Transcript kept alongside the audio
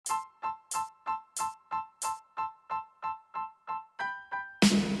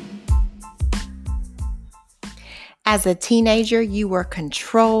As a teenager, you were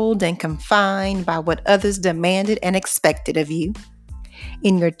controlled and confined by what others demanded and expected of you.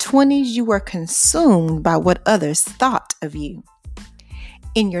 In your 20s, you were consumed by what others thought of you.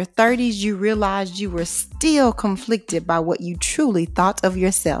 In your 30s, you realized you were still conflicted by what you truly thought of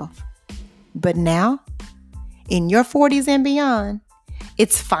yourself. But now, in your 40s and beyond,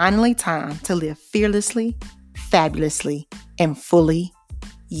 it's finally time to live fearlessly, fabulously, and fully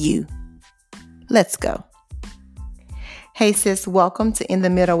you. Let's go. Hey sis, welcome to In the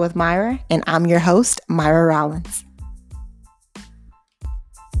Middle with Myra, and I'm your host, Myra Rollins.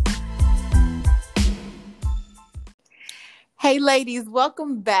 Hey ladies,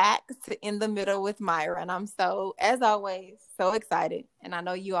 welcome back to In the Middle with Myra, and I'm as always, so excited. And I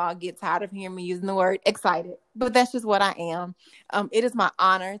know you all get tired of hearing me using the word excited, but that's just what I am. It is my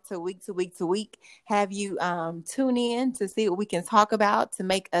honor to week have you tune in to see what we can talk about to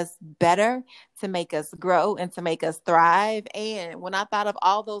make us better, to make us grow, and to make us thrive. And when I thought of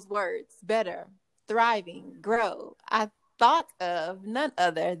all those words, better, thriving, grow, I thought of none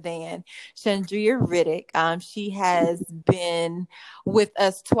other than Chandria Riddick. She has been with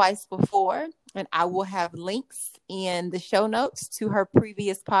us twice before, and I will have links in the show notes to her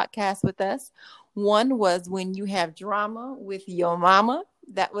previous podcast with us. One was When You Have Drama with Your Mama.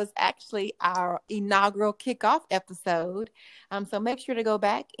 That was actually our inaugural kickoff episode. So make sure to go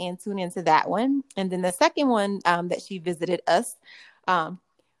back and tune into that one. And then the second one that she visited us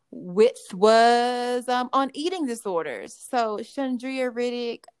which was on eating disorders. So Chandria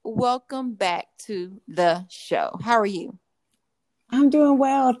Riddick, welcome back to the show. How are you? I'm doing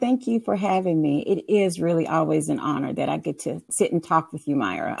well. Thank you for having me. It is really always an honor that I get to sit and talk with you,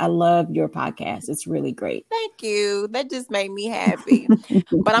 Myra. I love your podcast. It's really great. Thank you. That just made me happy.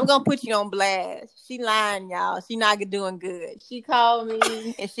 But I'm going to put you on blast. She lying, y'all. She not doing good. She called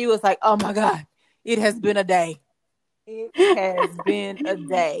me and she was like, oh my God, it has been a day. It has been a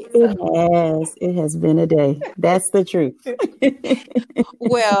day. It has been a day. That's the truth.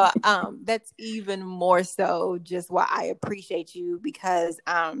 Well, that's even more so just why I appreciate you, because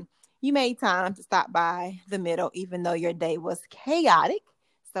you made time to stop by the middle, even though your day was chaotic.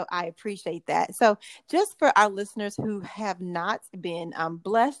 So I appreciate that. So just for our listeners who have not been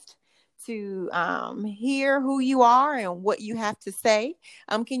blessed to hear who you are and what you have to say,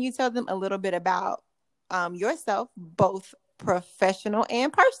 can you tell them a little bit about yourself, both professional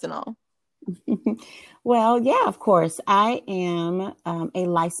and personal? Well, yeah, of course. I am a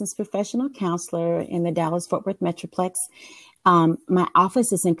licensed professional counselor in the Dallas-Fort Worth Metroplex. My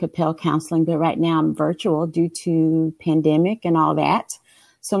office is in Capel Counseling, but right now I'm virtual due to pandemic and all that.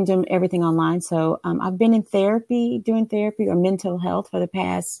 So I'm doing everything online. So I've been in doing therapy or mental health for the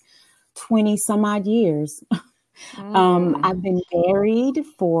past 20 some odd years. I've been married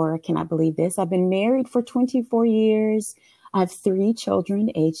can I believe this? I've been married for 24 years. I have 3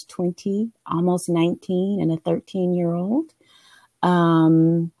 children, aged 20, almost 19, and a 13-year-old.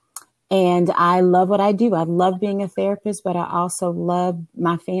 And I love what I do. I love being a therapist, but I also love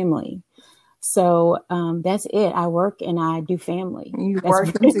my family. So that's it. I work and I do family. You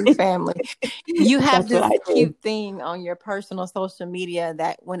work and do family. You have this cute thing on your personal social media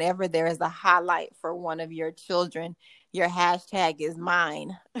that whenever there is a highlight for one of your children, your hashtag is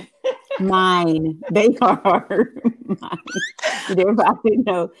mine. Mine. They are mine. Everybody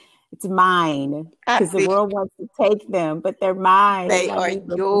know it's mine because the world wants to take them, but they're mine. They are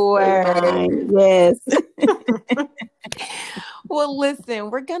yours. Yes. Well, listen,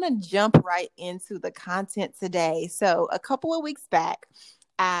 we're going to jump right into the content today. So a couple of weeks back,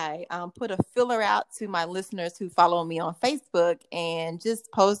 I put a filler out to my listeners who follow me on Facebook and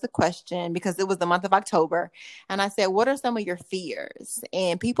just posed the question because it was the month of October. And I said, what are some of your fears?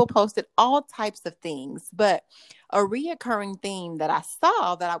 And people posted all types of things. But a reoccurring theme that I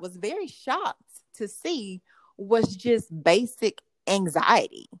saw that I was very shocked to see was just basic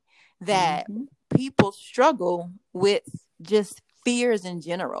anxiety that people struggle with, just fears in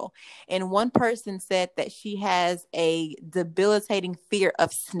general. And one person said that she has a debilitating fear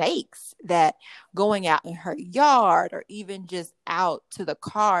of snakes, that going out in her yard or even just out to the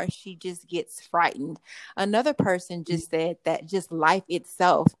car, she just gets frightened. Another person just said that just life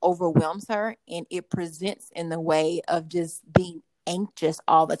itself overwhelms her and it presents in the way of just being anxious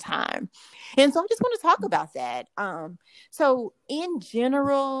all the time. And so I just want to talk about that. So in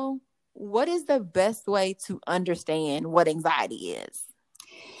general, what is the best way to understand what anxiety is?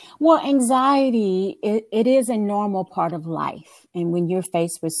 Well, anxiety, it is a normal part of life. And when you're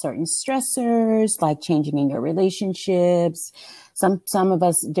faced with certain stressors, like changing in your relationships, some of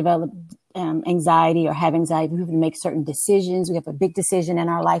us develop anxiety or have anxiety, we have to make certain decisions. We have a big decision in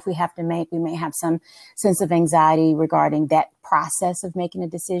our life we have to make. We may have some sense of anxiety regarding that process of making a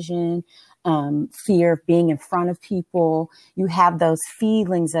decision, fear of being in front of people. You have those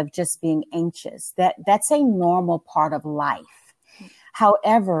feelings of just being anxious. That's a normal part of life.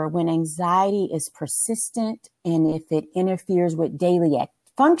 However, when anxiety is persistent and if it interferes with daily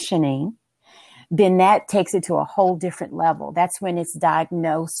functioning, then that takes it to a whole different level. That's when it's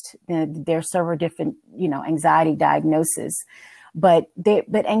diagnosed. There's several different, anxiety diagnoses, but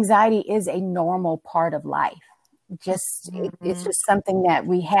anxiety is a normal part of life. It's just something that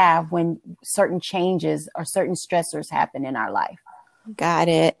we have when certain changes or certain stressors happen in our life. Got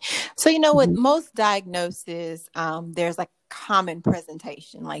it. So, with most diagnoses, there's like common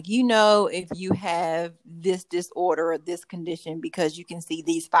presentation. Like, if you have this disorder or this condition because you can see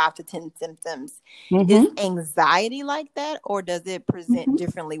these 5 to 10 symptoms. Is anxiety like that, or does it present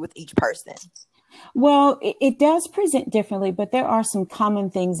differently with each person? Well, it does present differently, but there are some common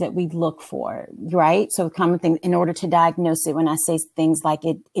things that we look for, right? So common things in order to diagnose it. When I say things like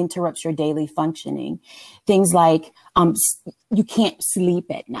it interrupts your daily functioning, things like you can't sleep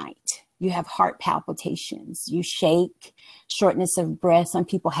at night. You have heart palpitations, you shake, shortness of breath. Some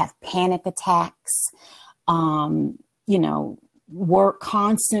people have panic attacks,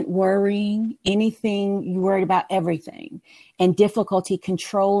 constant worrying, anything, you worried about everything, and difficulty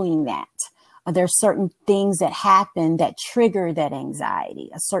controlling that. There are certain things that happen that trigger that anxiety,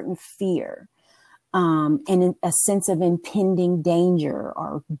 a certain fear, and a sense of impending danger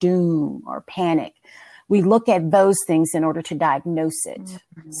or doom or panic. We look at those things in order to diagnose it.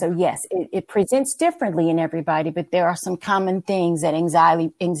 Mm-hmm. So yes, it presents differently in everybody, but there are some common things that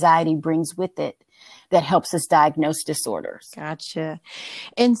anxiety brings with it that helps us diagnose disorders. Gotcha.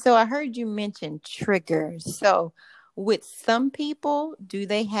 And so I heard you mention triggers. So with some people, do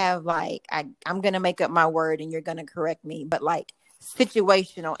they have I'm going to make up my word and you're going to correct me, but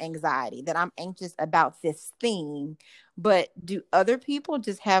situational anxiety, that I'm anxious about this thing? But do other people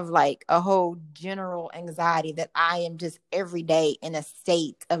just have a whole general anxiety that I am just every day in a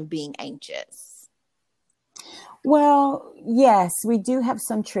state of being anxious? Well, yes, we do have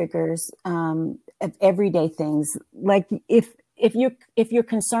some triggers of everyday things. Like if you're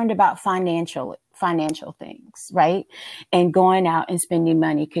concerned about financial things, right? And going out and spending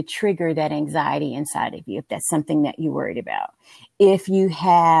money could trigger that anxiety inside of you if that's something that you're worried about. If you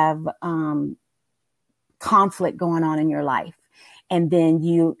have conflict going on in your life and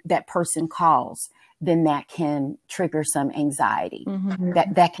then that person calls, then that can trigger some anxiety.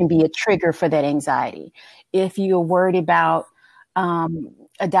 Mm-hmm. That can be a trigger for that anxiety. If you're worried about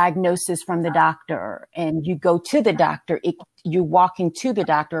a diagnosis from the doctor and you go to the doctor, you walking to the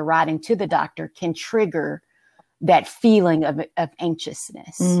doctor, riding to the doctor can trigger that feeling of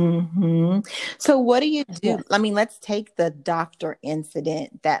anxiousness. Mm-hmm. So what do you do? Yes. I mean, let's take the doctor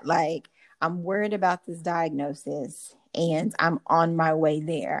incident that I'm worried about this diagnosis and I'm on my way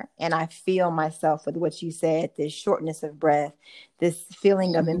there and I feel myself with what you said, this shortness of breath, this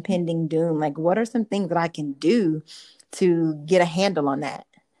feeling of impending doom. What are some things that I can do to get a handle on that?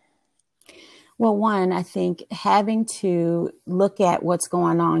 Well, one, I think having to look at what's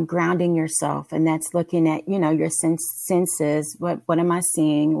going on, grounding yourself, and that's looking at, your senses. What am I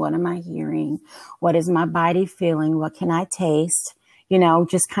seeing? What am I hearing? What is my body feeling? What can I taste?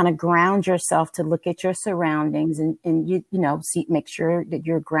 Just kind of ground yourself to look at your surroundings and make sure that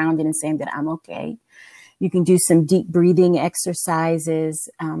you're grounded and saying that I'm okay. You can do some deep breathing exercises,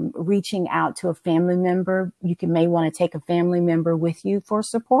 reaching out to a family member. You may want to take a family member with you for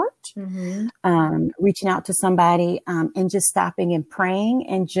support, reaching out to somebody and just stopping and praying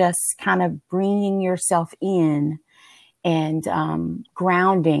and just kind of bringing yourself in and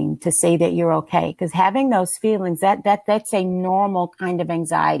grounding to say that you're okay. Because having those feelings, that's a normal kind of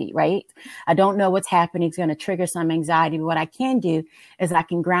anxiety, right? I don't know what's happening. It's going to trigger some anxiety. But what I can do is I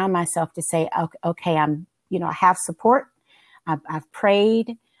can ground myself to say, okay, I have support. I've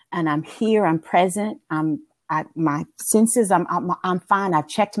prayed and I'm here. I'm present. My senses, I'm fine. I've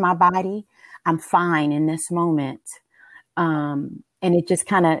checked my body. I'm fine in this moment. And it just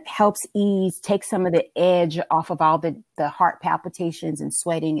kind of helps take some of the edge off of all the heart palpitations and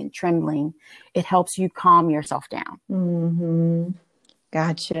sweating and trembling. It helps you calm yourself down. Mm-hmm.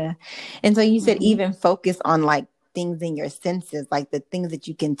 Gotcha. And so you said even focus on things in your senses, the things that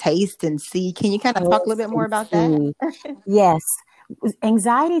you can taste and see. Can you kind of talk a little bit more about that? Yes.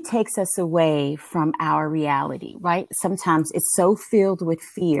 Anxiety takes us away from our reality, right? Sometimes it's so filled with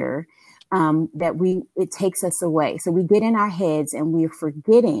fear that it takes us away. So we get in our heads and we're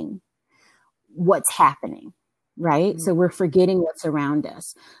forgetting what's happening. right? So we're forgetting what's around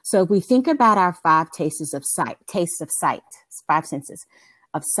us. So if we think about our five tastes of sight, five senses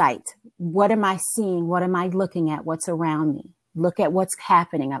of sight, what am I seeing? What am I looking at? What's around me? Look at what's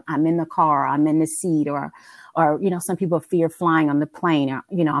happening. I'm in the car, I'm in the seat, or, some people fear flying on the plane, or,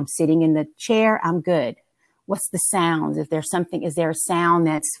 I'm sitting in the chair, I'm good. What's the sounds? If there's something, is there a sound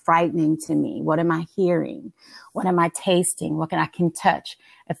that's frightening to me? What am I hearing? What am I tasting? What I can touch?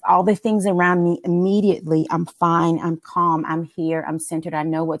 If all the things around me immediately, I'm fine, I'm calm, I'm here, I'm centered, I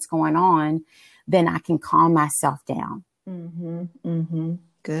know what's going on, then I can calm myself down. Mm-hmm. Mm-hmm.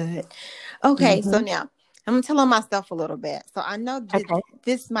 Good. Okay. So now I'm telling myself a little bit. So I know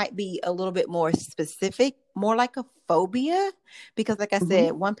this might be a little bit more specific, more like a phobia, because like I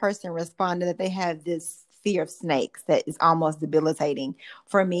said, one person responded that they have this fear of snakes that is almost debilitating.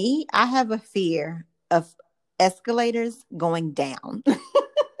 For me, I have a fear of escalators going down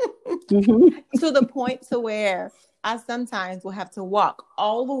to the point to where I sometimes will have to walk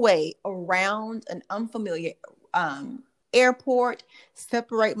all the way around an unfamiliar airport,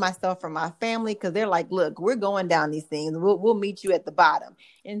 separate myself from my family because they're like, look, we're going down these things. We'll meet you at the bottom.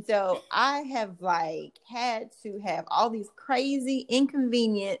 And so I have had to have all these crazy,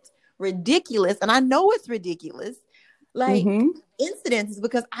 inconvenient, ridiculous, and I know it's ridiculous, incidences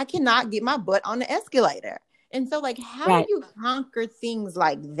because I cannot get my butt on the escalator. And so how do you conquer things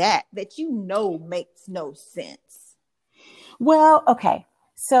like that makes no sense? Well, okay.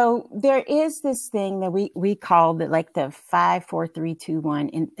 So there is this thing that we call the 5, 4, 3, 2,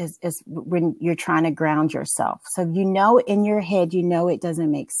 1 is when you're trying to ground yourself. So in your head, it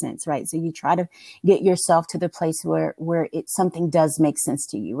doesn't make sense, right? So you try to get yourself to the place where something does make sense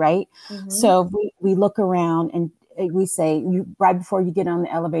to you, right? So we look around and we say, right before you get on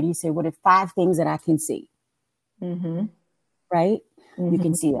the elevator, you say, what are 5 things that I can see? Right? You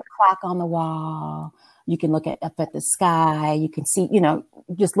can see a clock on the wall. You can look up at the sky. You can see,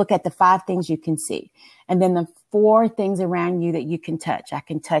 just look at the 5 things you can see. And then the 4 things around you that you can touch. I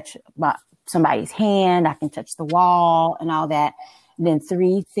can touch somebody's hand. I can touch the wall and all that. And then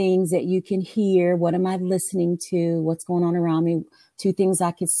 3 things that you can hear. What am I listening to? What's going on around me? 2 things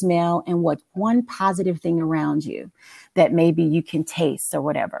I can smell, and 1 positive thing around you that maybe you can taste or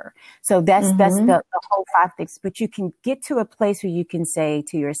whatever. So that's the whole 5 things. But you can get to a place where you can say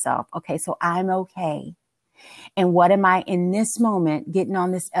to yourself, okay, so I'm okay. And what am I in this moment getting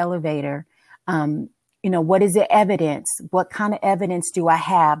on this elevator? What is the evidence? What kind of evidence do I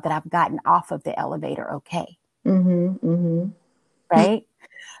have that I've gotten off of the elevator okay? Right?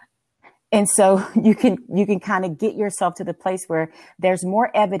 And so you can kind of get yourself to the place where there's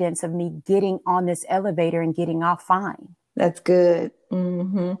more evidence of me getting on this elevator and getting off fine. That's good.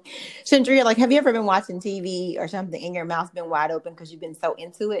 Chandria, have you ever been watching TV or something and your mouth's been wide open because you've been so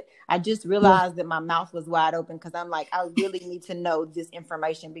into it? I just realized that my mouth was wide open because I'm like, I really need to know this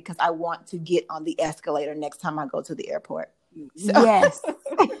information because I want to get on the escalator next time I go to the airport. So. Yes.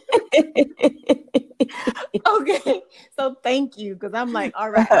 Okay. So thank you. Because I'm like, all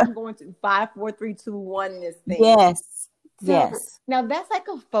right, I'm going to 5, 4, 3, 2, 1 this thing. Yes. So, yes. Now that's like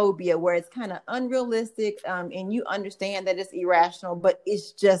a phobia where it's kind of unrealistic, and you understand that it's irrational, but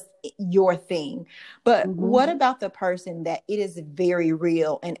it's just your thing. But what about the person that it is very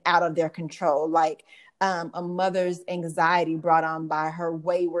real and out of their control? Like a mother's anxiety brought on by her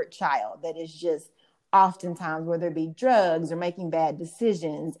wayward child that is just oftentimes, whether it be drugs or making bad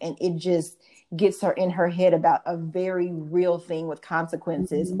decisions, and it just gets her in her head about a very real thing with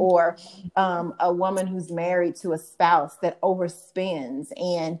consequences, or a woman who's married to a spouse that overspends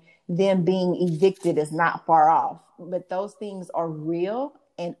and them being evicted is not far off. But those things are real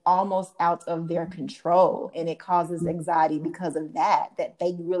and almost out of their control. And it causes anxiety because of that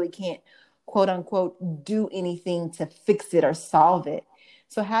they really can't, quote unquote, do anything to fix it or solve it.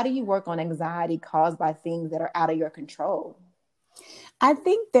 So how do you work on anxiety caused by things that are out of your control? I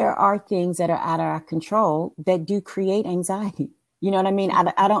think there are things that are out of our control that do create anxiety. You know what I mean?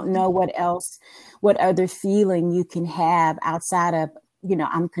 I don't know what other feeling you can have outside of,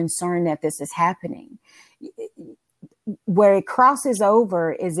 I'm concerned that this is happening. Where it crosses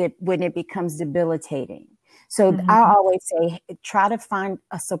over is when it becomes debilitating. So I always say, try to find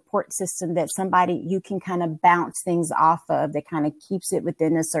a support system that somebody you can kind of bounce things off of that kind of keeps it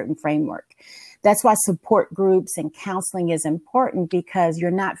within a certain framework. That's why support groups and counseling is important, because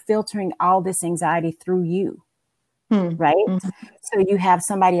you're not filtering all this anxiety through you. Right. So you have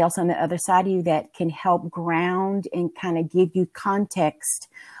somebody else on the other side of you that can help ground and kind of give you context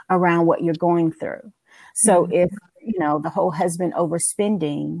around what you're going through. So if, the whole husband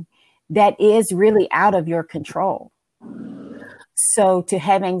overspending, that is really out of your control. So to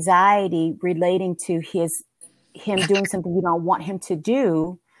have anxiety relating to his him doing something you don't want him to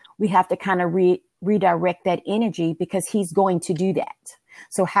do, we have to kind of redirect that energy because he's going to do that.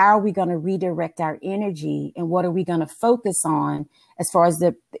 So how are we going to redirect our energy, and what are we going to focus on as far as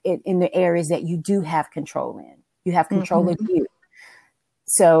in the areas that you do have control in? You have control of you.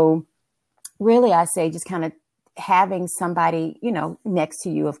 So really, I say just kind of having somebody, next to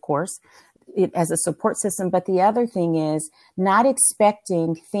you, of course, as a support system. But the other thing is not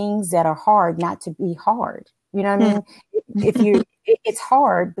expecting things that are hard not to be hard. You know what I mean? It's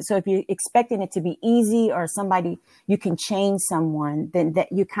hard. So if you're expecting it to be easy, or somebody, you can change someone, then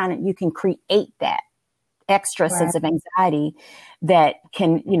that you can create that extra sense of anxiety that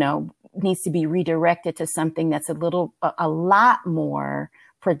can, needs to be redirected to something that's a lot more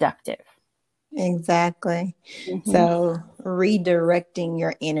productive. Exactly. So redirecting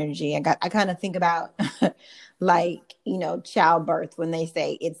your energy. I kind of think about like, childbirth, when they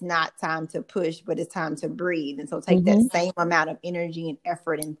say it's not time to push, but it's time to breathe. And so take that same amount of energy and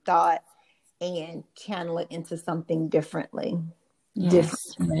effort and thought and channel it into something differently. Yes.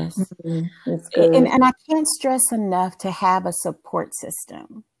 That's good. And I can't stress enough to have a support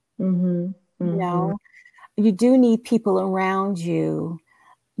system. You do need people around you,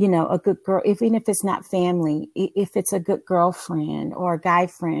 a good girl, even if it's not family, if it's a good girlfriend or a guy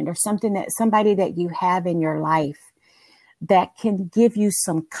friend or somebody that you have in your life that can give you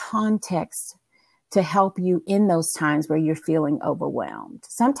some context to help you in those times where you're feeling overwhelmed.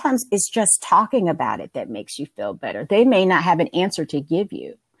 Sometimes it's just talking about it that makes you feel better. They may not have an answer to give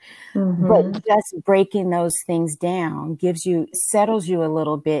you, but just breaking those things down settles you a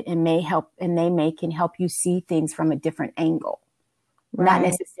little bit and can help you see things from a different angle. Not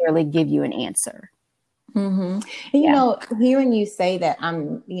necessarily give you an answer. And, hearing you say that,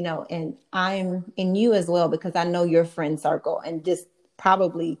 and I'm in you as well, because I know your friend circle, and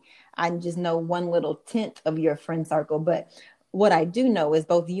I just know one little tenth of your friend circle. But what I do know is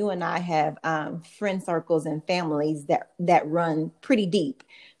both you and I have friend circles and families that run pretty deep.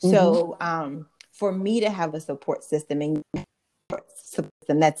 So for me to have a support system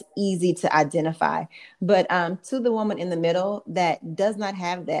that's easy to identify, but to the woman in the middle that does not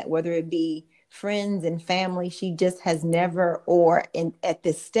have that, whether it be friends and family, she just has never, or at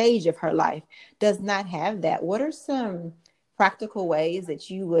this stage of her life does not have that. What are some practical ways that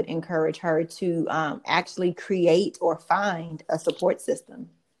you would encourage her to actually create or find a support system?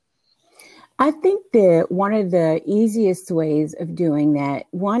 I think that one of the easiest ways of doing that,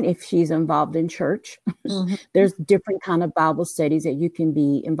 one, if she's involved in church, there's different kind of Bible studies that you can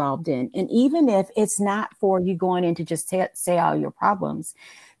be involved in. And even if it's not for you going in to just say all your problems,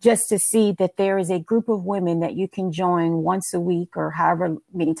 just to see that there is a group of women that you can join once a week or however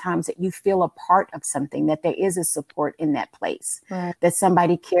many times that you feel a part of something, that there is a support in that place, that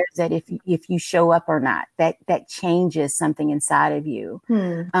somebody cares that if you show up or not, that changes something inside of you,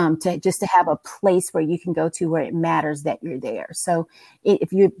 to have a place where you can go to where it matters that you're there. So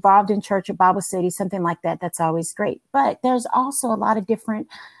if you're involved in church or Bible study, something like that, that's always great. But there's also a lot of different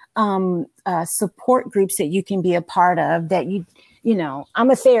support groups that you can be a part of that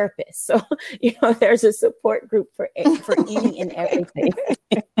I'm a therapist, so there's a support group for any and everything.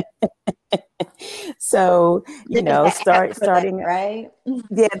 So starting right.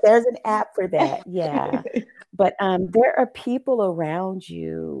 Yeah, there's an app for that. Yeah, but there are people around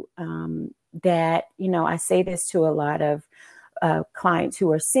you that I say this to a lot of clients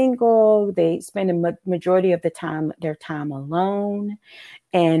who are single. They spend a majority of their time alone.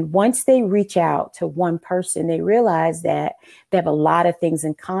 And once they reach out to one person, they realize that they have a lot of things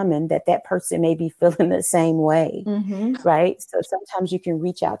in common, that person may be feeling the same way, right? So sometimes you can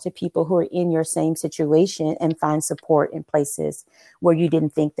reach out to people who are in your same situation and find support in places where you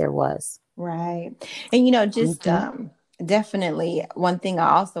didn't think there was. Right. And, definitely one thing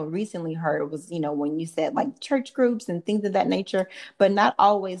I also recently heard was, when you said like church groups and things of that nature, but not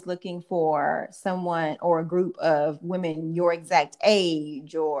always looking for someone or a group of women your exact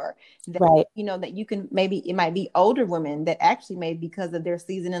age, or that, that you can, maybe it might be older women that actually may, because of their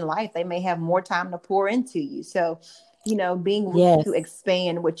season in life, they may have more time to pour into you. So, being willing to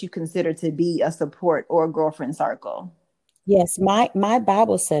expand what you consider to be a support or a girlfriend circle. Yes. My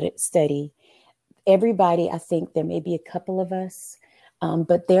Bible study, everybody, I think there may be a couple of us,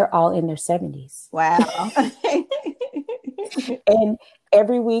 but they're all in their 70s. Wow. And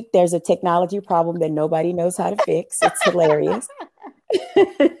every week there's a technology problem that nobody knows how to fix. It's hilarious.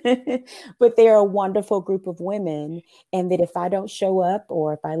 But they're a wonderful group of women. And that if I don't show up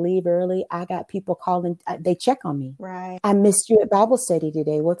or if I leave early, I got people calling, they check on me. Right. I missed you at Bible study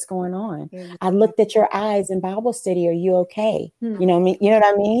today. What's going on? I looked at your eyes in Bible study. Are you okay? You know what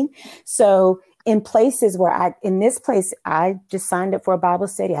I mean? So in places where in this place, I just signed up for a Bible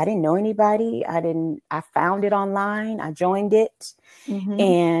study. I didn't know anybody. I found it online. I joined it. Mm-hmm.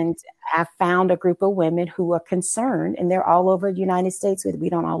 And I found a group of women who are concerned, and they're all over the United States. We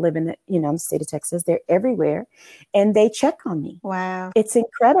don't all live in the state of Texas. They're everywhere, and they check on me. Wow. It's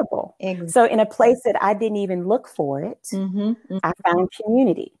incredible. Exactly. So in a place that I didn't even look for it, Mm-hmm. I found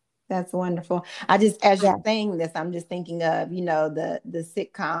community. That's wonderful. As you're saying this, I'm just thinking of, the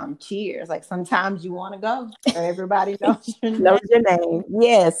sitcom Cheers. Like sometimes you want to go, so everybody knows your name. Knows your name.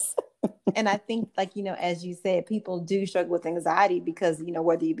 Yes. And I think, like, as you said, people do struggle with anxiety because,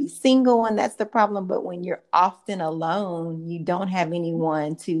 whether you be single and that's the problem, but when you're often alone, you don't have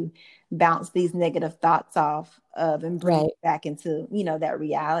anyone to bounce these negative thoughts off of and bring you back into, that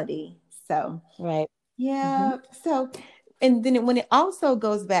reality. So, right. Yeah. Mm-hmm. So, and then when it also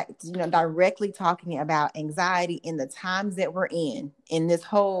goes back to, directly talking about anxiety in the times that we're in this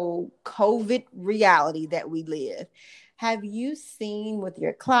whole COVID reality that we live, have you seen with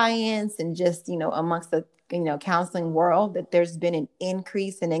your clients and just, amongst the, counseling world that there's been an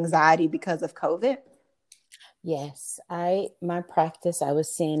increase in anxiety because of COVID? Yes, my practice, I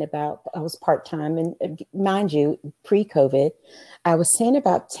was part-time, and mind you, pre-COVID, I was seeing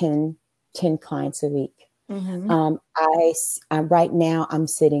about 10 clients a week. Mm-hmm. Right now I'm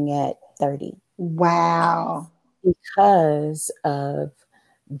sitting at 30. Wow. Because of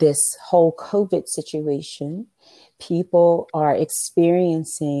this whole COVID situation, people are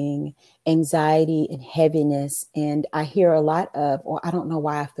experiencing anxiety and heaviness. And I hear a lot of, or I don't know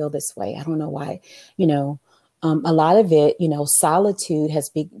why I feel this way. I don't know why, a lot of it, solitude has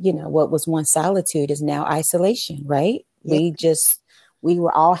been, what was once solitude is now isolation, right? Yeah. We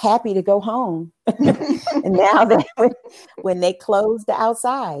were all happy to go home. And now that when they closed the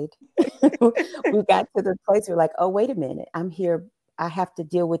outside, we got to the place where like, oh, wait a minute, I'm here. I have to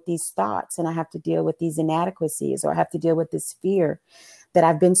deal with these thoughts, and I have to deal with these inadequacies, or I have to deal with this fear that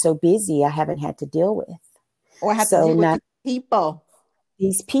I've been so busy I haven't had to deal with. Or I have to deal with people.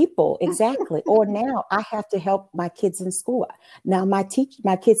 These people, exactly. Or now I have to help my kids in school. Now my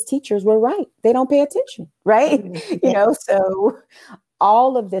kids' teachers were right. They don't pay attention, right? Yeah. So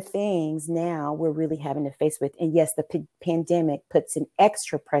all of the things now we're really having to face with. And yes, the pandemic puts an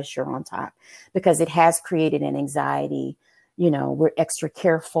extra pressure on top because it has created an anxiety. We're extra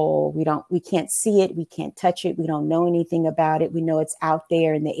careful. We can't see it. We can't touch it. We don't know anything about it. We know it's out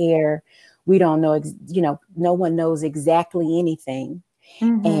there in the air. We don't know, no one knows exactly anything.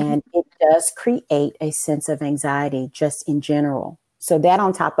 Mm-hmm. And it does create a sense of anxiety just in general. So that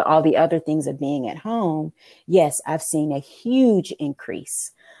on top of all the other things of being at home, yes, I've seen a huge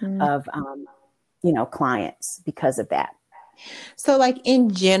increase of, clients because of that. So like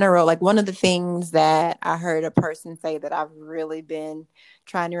in general, like one of the things that I heard a person say that I've really been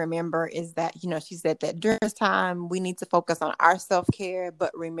trying to remember is that, she said that during this time we need to focus on our self-care,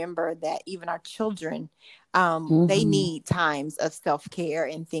 but remember that even our children, they need times of self-care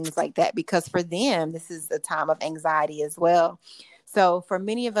and things like that, because for them, this is a time of anxiety as well. So for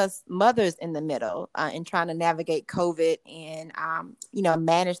many of us mothers in the middle in trying to navigate COVID and,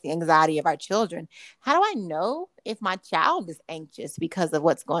 manage the anxiety of our children, how do I know if my child is anxious because of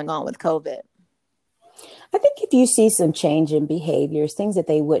what's going on with COVID? I think if you see some change in behaviors, things that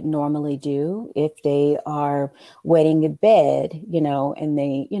they wouldn't normally do, if they are wetting the bed, and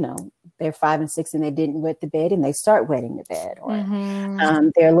they, they're 5 and 6 and they didn't wet the bed and they start wetting the bed, or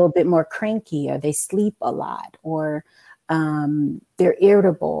they're a little bit more cranky, or they sleep a lot, or they're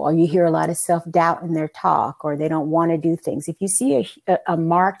irritable, or you hear a lot of self-doubt in their talk, or they don't want to do things. If you see a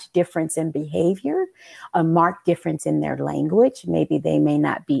marked difference in behavior, a marked difference in their language, maybe they may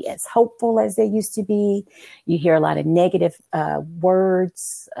not be as hopeful as they used to be. You hear a lot of negative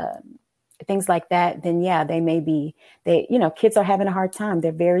words, things like that, then yeah, kids are having a hard time.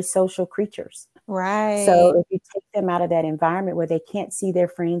 They're very social creatures. Right. So if you take them out of that environment where they can't see their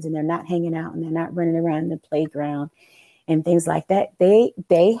friends and they're not hanging out and they're not running around in the playground and things like that,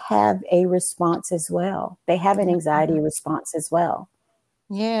 they have a response as well. They have an anxiety response as well.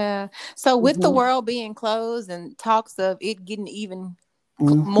 Yeah. So with the world being closed and talks of it getting even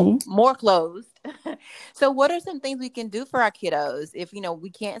more closed, so what are some things we can do for our kiddos if, we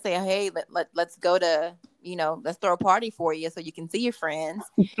can't say, hey, let's go to, let's throw a party for you so you can see your friends.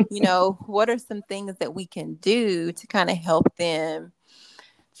 What are some things that we can do to kind of help them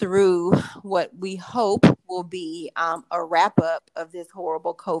through what we hope will be a wrap up of this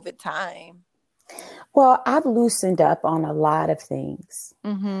horrible COVID time? Well, I've loosened up on a lot of things.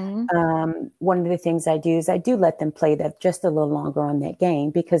 Mm-hmm. One of the things I do is I do let them play that just a little longer on that game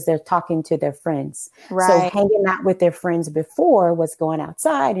because they're talking to their friends. So Right. hanging out with their friends before was going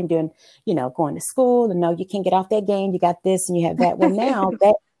outside and doing, going to school and no, you can't get off that game. You got this and you have that. Well, now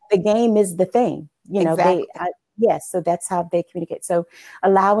that the game is the thing, Exactly. yes. So that's how they communicate. So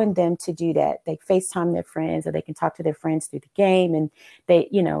allowing them to do that, they FaceTime their friends or they can talk to their friends through the game and they,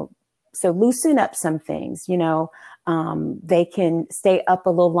 so loosen up some things, they can stay up a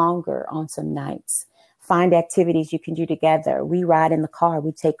little longer on some nights. Find activities you can do together. We ride in the car.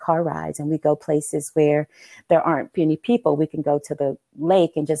 We take car rides and we go places where there aren't any people. We can go to the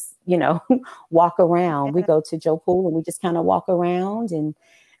lake and just, walk around. We Yeah. go to Joe Pool and we just kind of walk around and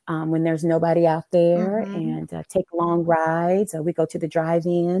when there's nobody out there Mm-hmm. and take long rides. Or we go to the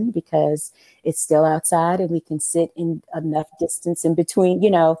drive-in because it's still outside and we can sit in enough distance in between,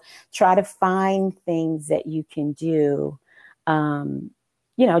 try to find things that you can do.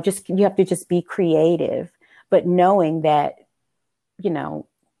 Just you have to just be creative, but knowing that,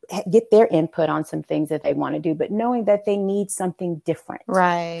 get their input on some things that they want to do, but knowing that they need something different.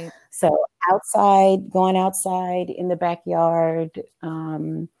 Right. So going outside in the backyard,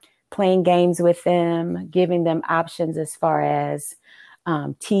 playing games with them, giving them options as far as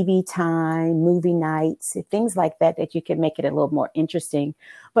TV time, movie nights, things like that, that you can make it a little more interesting,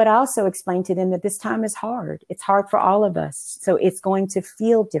 but also explain to them that this time is hard. It's hard for all of us. So it's going to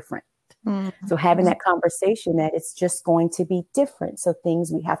feel different. Mm-hmm. So having that conversation that it's just going to be different. So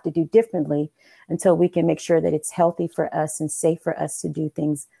things we have to do differently until we can make sure that it's healthy for us and safe for us to do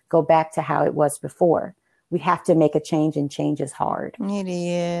things, go back to how it was before. We have to make a change and change is hard. It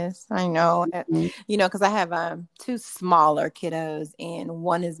is. I know. Mm-hmm. Because I have two smaller kiddos and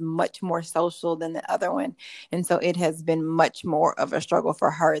one is much more social than the other one. And so it has been much more of a struggle for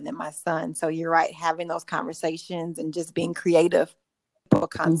her than my son. So you're right, having those conversations and just being creative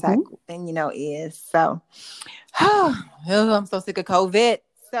contact Mm-hmm. and is so oh, I'm so sick of COVID.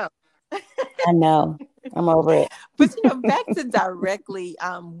 So I know. I'm over it. but back to directly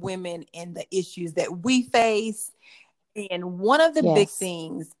women and the issues that we face. And one of the big Yes.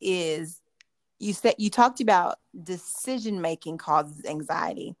 things is you talked about decision making causes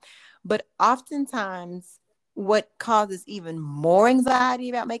anxiety, but oftentimes what causes even more anxiety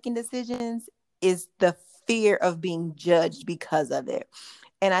about making decisions is the fear of being judged because of it.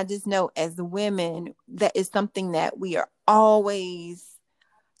 And I just know as women, that is something that we are always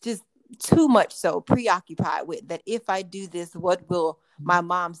just too much so preoccupied with, that if I do this, what will my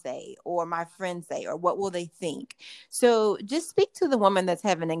mom say or my friends say, or what will they think? So just speak to the woman that's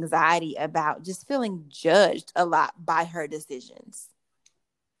having anxiety about just feeling judged a lot by her decisions.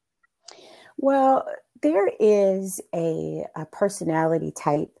 Well, there is a personality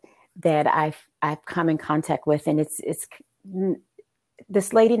type that I've come in contact with, and it's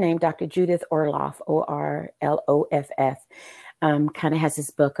this lady named Dr. Judith Orloff, Orloff, kind of has this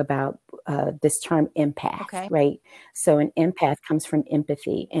book about this term empath, Okay. right? So an empath comes from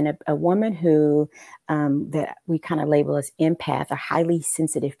empathy, and a woman who that we kind of label as empath are highly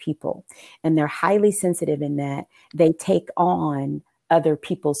sensitive people, and they're highly sensitive in that they take on other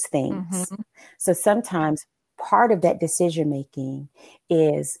people's things. Mm-hmm. So sometimes part of that decision making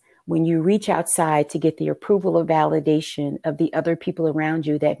is when you reach outside to get the approval or validation of the other people around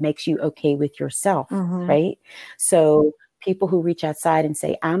you that makes you okay with yourself, Mm-hmm. right? So people who reach outside and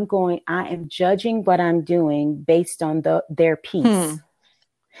say, I am judging what I'm doing based on their peace.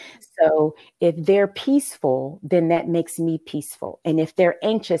 So if they're peaceful, then that makes me peaceful. And if they're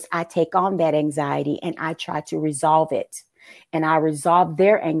anxious, I take on that anxiety and I try to resolve it. And I resolve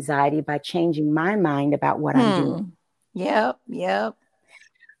their anxiety by changing my mind about what I'm doing. Yep.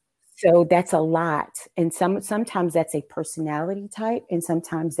 So that's a lot. And sometimes that's a personality type. And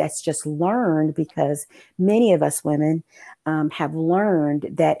sometimes that's just learned because many of us women have learned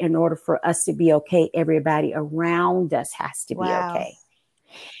that in order for us to be okay, everybody around us has to be okay.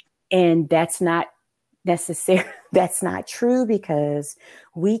 And that's not necessary. That's not true because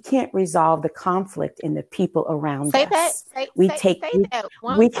we can't resolve the conflict in the people around say us. That, say that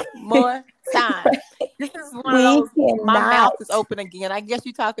one more time. This is one of those, my mouth is open again. I guess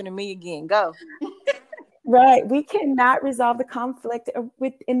you're talking to me again. Go. Right. We cannot resolve the conflict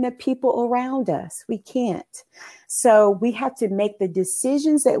within the people around us. We can't. So we have to make the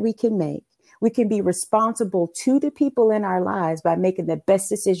decisions that we can make. We can be responsible to the people in our lives by making the best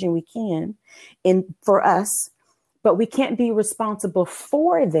decision we can for us, but we can't be responsible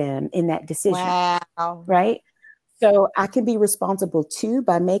for them in that decision. Wow. Right. So I can be responsible too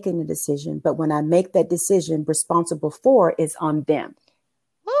by making a decision, but when I make that decision, responsible for is on them.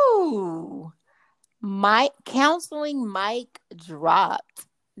 Ooh. My counseling mic dropped.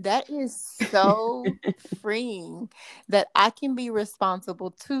 That is so freeing that I can be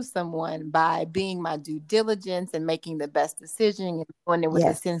responsible to someone by being my due diligence and making the best decision and doing it with a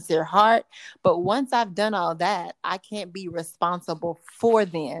Yes, sincere heart. But once I've done all that, I can't be responsible for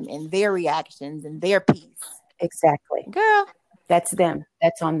them and their reactions and their peace. exactly. Girl, That's them.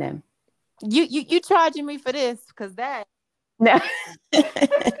 That's on them. you charging me for this because that. No, no,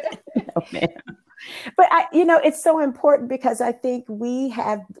 man. But it's so important because I think we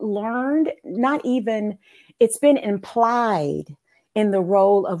have learned, not even, it's been implied in the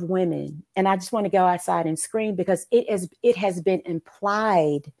role of women. And I just want to go outside and scream because it has been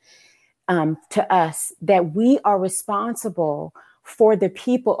implied to us that we are responsible for the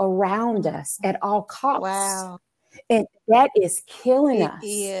people around us at all costs. Wow. And that is killing It us.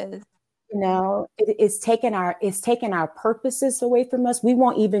 is. It's taken our purposes away from us. We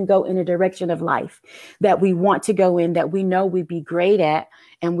won't even go in a direction of life that we want to go in, that we know we'd be great at.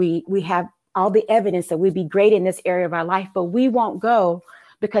 And we have all the evidence that we'd be great in this area of our life, but we won't go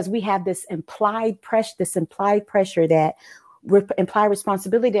because we have this implied pressure that we're implied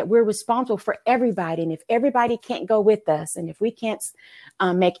responsibility that we're responsible for everybody. And if everybody can't go with us, and if we can't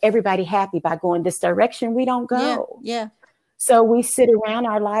make everybody happy by going this direction, we don't go. Yeah. So we sit around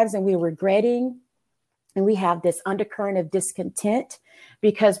our lives and we're regretting, and we have this undercurrent of discontent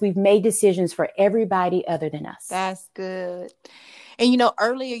because we've made decisions for everybody other than us. That's good. And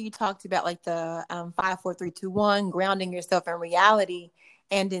earlier you talked about like the 5, 4, 3, 2, 1, grounding yourself in reality.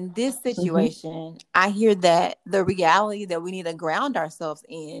 And in this situation, I hear that the reality that we need to ground ourselves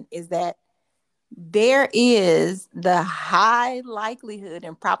in is that there is the high likelihood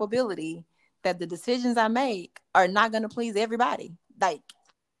and probability that the decisions I make are not going to please everybody. Like,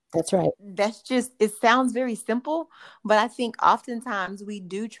 that's right. It sounds very simple, but I think oftentimes we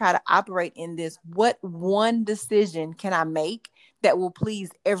do try to operate in this, what one decision can I make that will please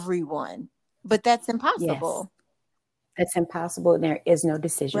everyone? But that's impossible. Yes. That's impossible. And there is no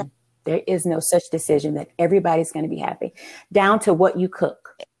decision. Right. There is no such decision that everybody's going to be happy, down to what you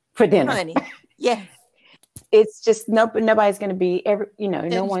cook for dinner. Honey, yes. It's just nobody's going to be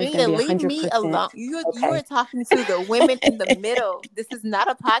no one's going to be 100%. Leave me alone. You are talking to the women in the middle. This is not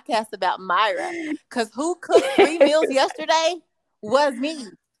a podcast about Myra, because who cooked 3 meals yesterday was me.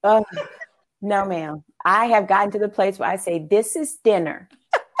 Oh, no, ma'am. I have gotten to the place where I say, this is dinner.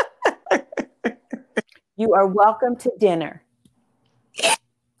 You are welcome to dinner.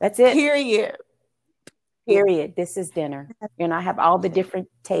 That's it. Period. This is dinner. I have all the different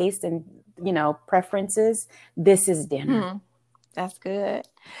tastes and preferences. This is dinner. That's good.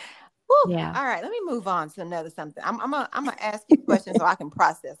 Woo. Yeah. All right. Let me move on to another something. I'm gonna ask you questions so I can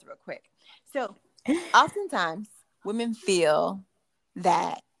process real quick. So, oftentimes women feel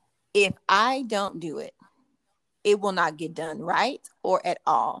that if I don't do it, it will not get done right or at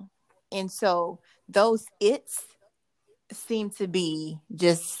all, and so those it's seem to be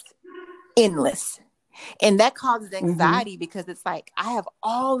just endless. And that causes anxiety because it's like, I have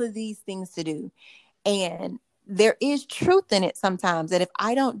all of these things to do. And there is truth in it sometimes that if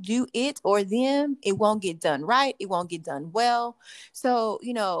I don't do it or them, it won't get done right. It won't get done well. So,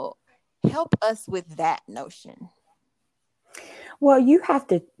 help us with that notion. Well, you have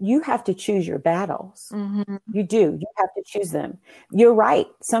to choose your battles. You do. You have to choose them. You're right.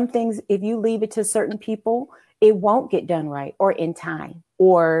 Some things, if you leave it to certain people, it won't get done right or in time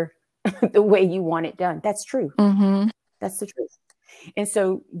or the way you want it done. That's true. That's the truth. And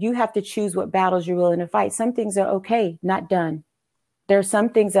so you have to choose what battles you're willing to fight. Some things are okay, not done. There are some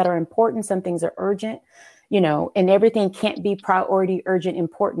things that are important. Some things are urgent, and everything can't be priority, urgent,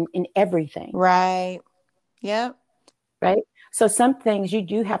 important in everything. Right. Yep. Right. So some things you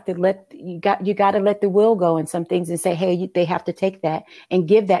do have to you got to let the will go in some things and say, hey, they have to take that and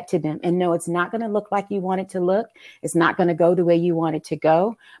give that to them. And no, it's not going to look like you want it to look. It's not going to go the way you want it to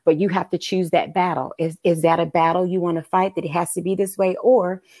go. But you have to choose that battle. Is that a battle you want to fight, that it has to be this way,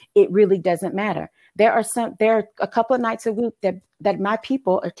 or it really doesn't matter? There are a couple of nights a week that my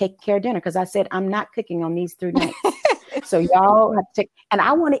people are taking care of dinner because I said I'm not cooking on these 3 nights. So y'all have to take, and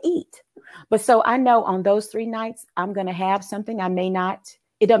I want to eat. But so I know on those 3 nights, I'm going to have something. I may not.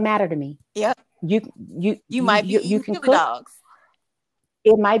 It doesn't matter to me. Yep. You might be you can chili cook. Dogs.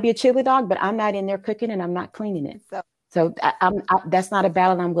 It might be a chili dog, but I'm not in there cooking and I'm not cleaning it. So that's not a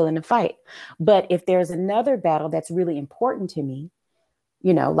battle I'm willing to fight. But if there's another battle that's really important to me,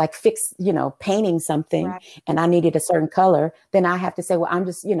 like painting something, right, and I needed a certain color, then I have to say, well, I'm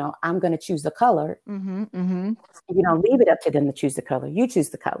just, I'm going to choose the color. You don't leave it up to them to choose the color. You choose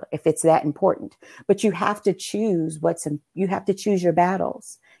the color if it's that important. But you have to choose you have to choose your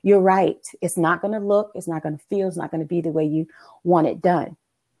battles. you're right. It's not going to look, it's not going to feel, it's not going to be the way you want it done.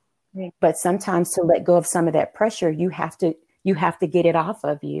 Right. But sometimes to let go of some of that pressure, you have to get it off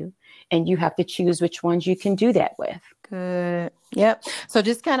of you, and you have to choose which ones you can do that with. Good. Yep. So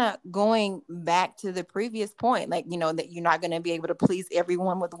just kind of going back to the previous point, like, that you're not going to be able to please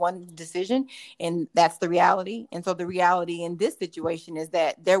everyone with one decision. And that's the reality. And so the reality in this situation is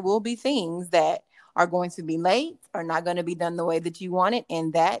that there will be things that are going to be late, are not going to be done the way that you want it.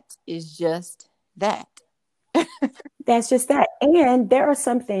 And that is just that. That's just that. And there are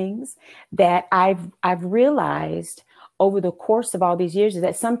some things that I've realized over the course of all these years is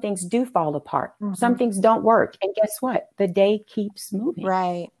that some things do fall apart. Mm-hmm. Some things don't work. And guess what? The day keeps moving.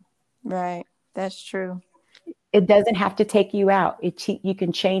 Right. That's true. It doesn't have to take you out. You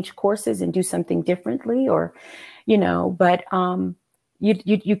can change courses and do something differently, or, but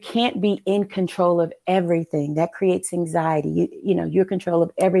you can't be in control of everything. That creates anxiety. You're in control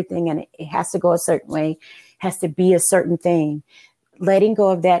of everything, and it has to go a certain way, has to be a certain thing. Letting go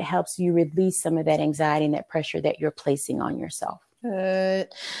of that helps you release some of that anxiety and that pressure that you're placing on yourself. Good.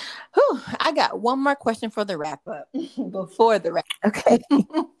 I got one more question for the wrap up before the wrap. Okay.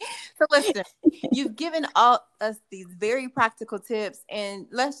 So listen, you've given us these very practical tips, and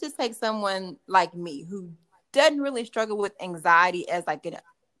let's just take someone like me who doesn't really struggle with anxiety as like a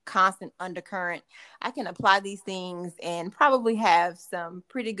constant undercurrent. I can apply these things and probably have some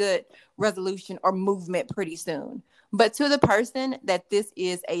pretty good resolution or movement pretty soon. But to the person that this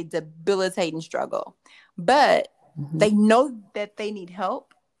is a debilitating struggle, but they know that they need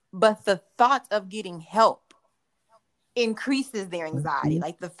help, but the thought of getting help increases their anxiety.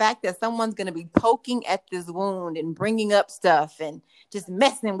 Like the fact that someone's going to be poking at this wound and bringing up stuff and just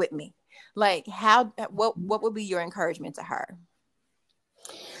messing with me. Like what would be your encouragement to her?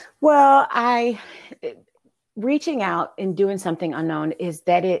 Well, reaching out and doing something unknown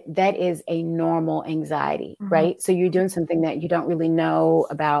that is a normal anxiety, right? So you're doing something that you don't really know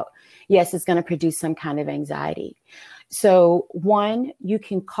about. Yes, it's going to produce some kind of anxiety. So one, you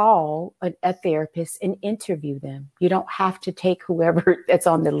can call a therapist and interview them. You don't have to take whoever that's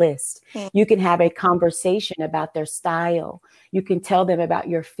on the list. You can have a conversation about their style. You can tell them about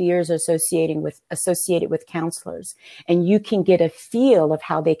your fears associated with counselors, and you can get a feel of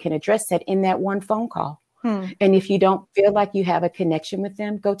how they can address that in that one phone call. And if you don't feel like you have a connection with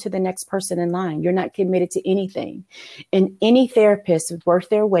them, go to the next person in line. You're not committed to anything. And any therapist is worth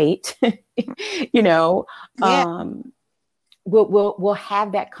their weight, will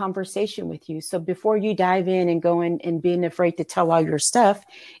have that conversation with you. So before you dive in and go in and being afraid to tell all your stuff,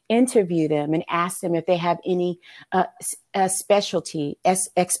 interview them and ask them if they have any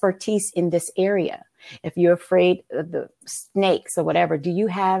expertise in this area. If you're afraid of the snakes or whatever, do you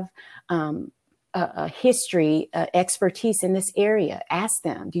have a history, expertise in this area? Ask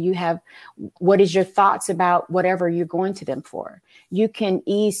them. What is your thoughts about whatever you're going to them for? You can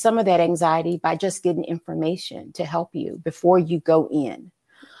ease some of that anxiety by just getting information to help you before you go in.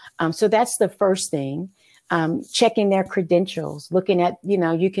 So that's the first thing. Checking their credentials, looking at,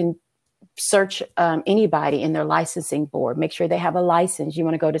 you can search anybody in their licensing board, make sure they have a license. You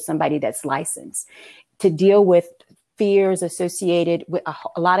want to go to somebody that's licensed to deal with fears associated with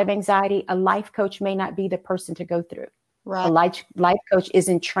a lot of anxiety. A life coach may not be the person to go through. Right. A life coach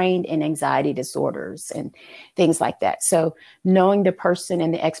isn't trained in anxiety disorders and things like that. So knowing the person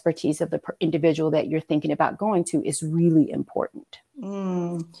and the expertise of the individual that you're thinking about going to is really important.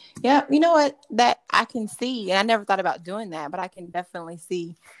 Yeah. You know what? That I can see, and I never thought about doing that, but I can definitely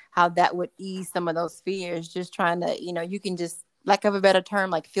see how that would ease some of those fears. Just trying to, you can just, lack of a better term,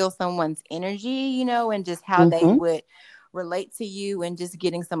 like feel someone's energy, and just how they would relate to you, and just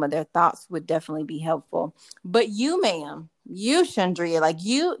getting some of their thoughts would definitely be helpful. But you, Chandria, like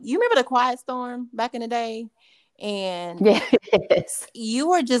you remember the Quiet Storm back in the day? And yes, you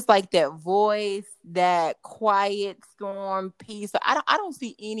were just like that voice, that quiet storm piece. So I don't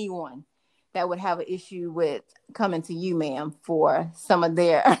see anyone that would have an issue with coming to you, ma'am, for some of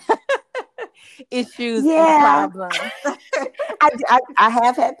their issues and problems. I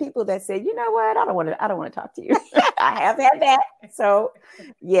have had people that say, you know what, I don't want to talk to you. I have had that. So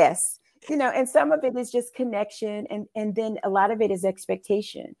yes, and some of it is just connection. And then a lot of it is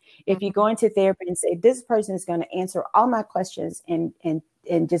expectation. If you go into therapy and say, this person is going to answer all my questions and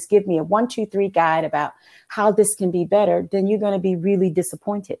just give me a 1, 2, 3 guide about how this can be better, then you're going to be really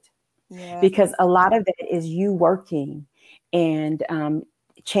disappointed. Because a lot of that is you working and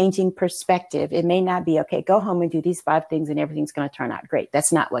changing perspective. It may not be, okay, go home and do these 5 things and everything's going to turn out great.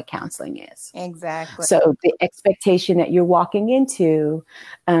 That's not what counseling is. Exactly. So the expectation that you're walking into,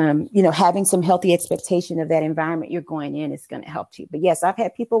 having some healthy expectation of that environment you're going in is going to help you. But yes, I've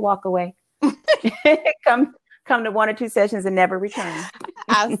had people walk away, come to 1 or 2 sessions and never return.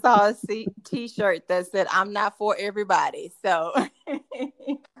 I saw a t-shirt that said, "I'm not for everybody." So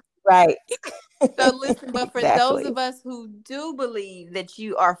right. So listen, but for Exactly. those of us who do believe that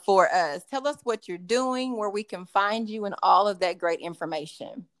you are for us, tell us what you're doing, where we can find you, and all of that great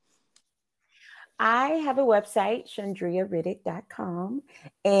information. I have a website, ShandriaRiddick.com,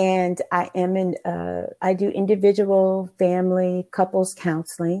 and I do individual, family, couples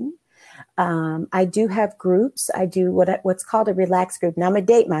counseling. I do have groups. I do what's called a relax group. Now I'm gonna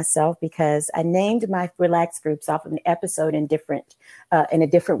date myself because I named my relax groups off of an episode in a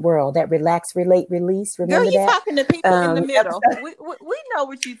different world. That relax, relate, release. Remember Girl, you that? talking to people in the middle. We know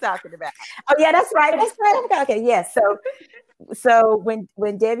what you're talking about. Oh yeah, that's right. That's right. Okay, yes. So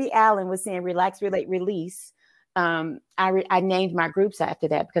when Debbie Allen was saying relax, relate, release, I named my groups after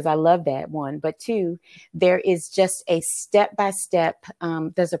that because I love that, 1. But 2, there is just a step-by-step,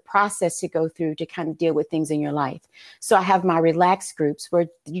 there's a process to go through to kind of deal with things in your life. So I have my relax groups where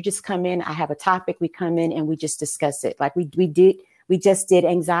you just come in, I have a topic, we come in and we just discuss it. Like we just did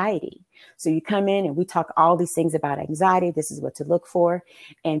anxiety. So you come in and we talk all these things about anxiety. This is what to look for.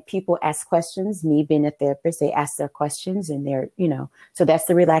 And people ask questions. Me being a therapist, they ask their questions and so that's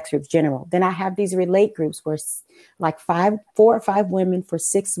the relax group general. Then I have these relate groups where like 4 or 5 women for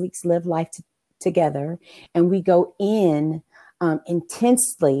 6 weeks live life together. And we go in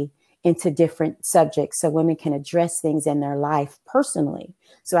intensely into different subjects so women can address things in their life personally.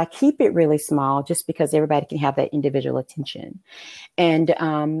 So I keep it really small just because everybody can have that individual attention. And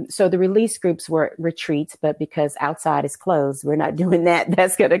so the release groups were retreats, but because outside is closed, we're not doing that.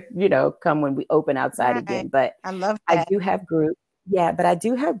 That's going to, come when we open outside again. But I love that. I do have groups. Yeah, but I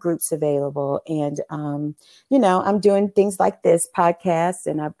do have groups available. And, I'm doing things like this podcast,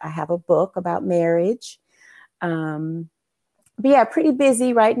 and I have a book about marriage. But yeah, pretty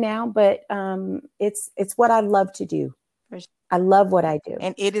busy right now, but it's what I love to do. I love what I do.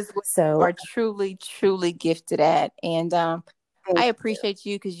 And it is what you are truly, truly gifted at. And I appreciate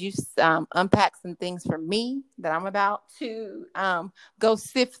you because you unpacked some things for me that I'm about to go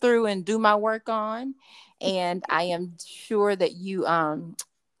sift through and do my work on. And I am sure that you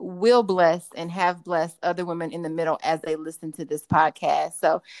will bless and have blessed other women in the middle as they listen to this podcast.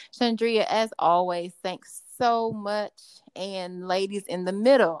 So, Shandria, as always, thanks so much. And ladies in the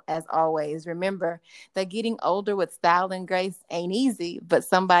middle, as always, remember that getting older with style and grace ain't easy, but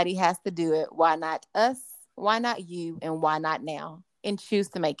somebody has to do it. Why not us? Why not you? And why not now? And choose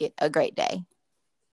to make it a great day.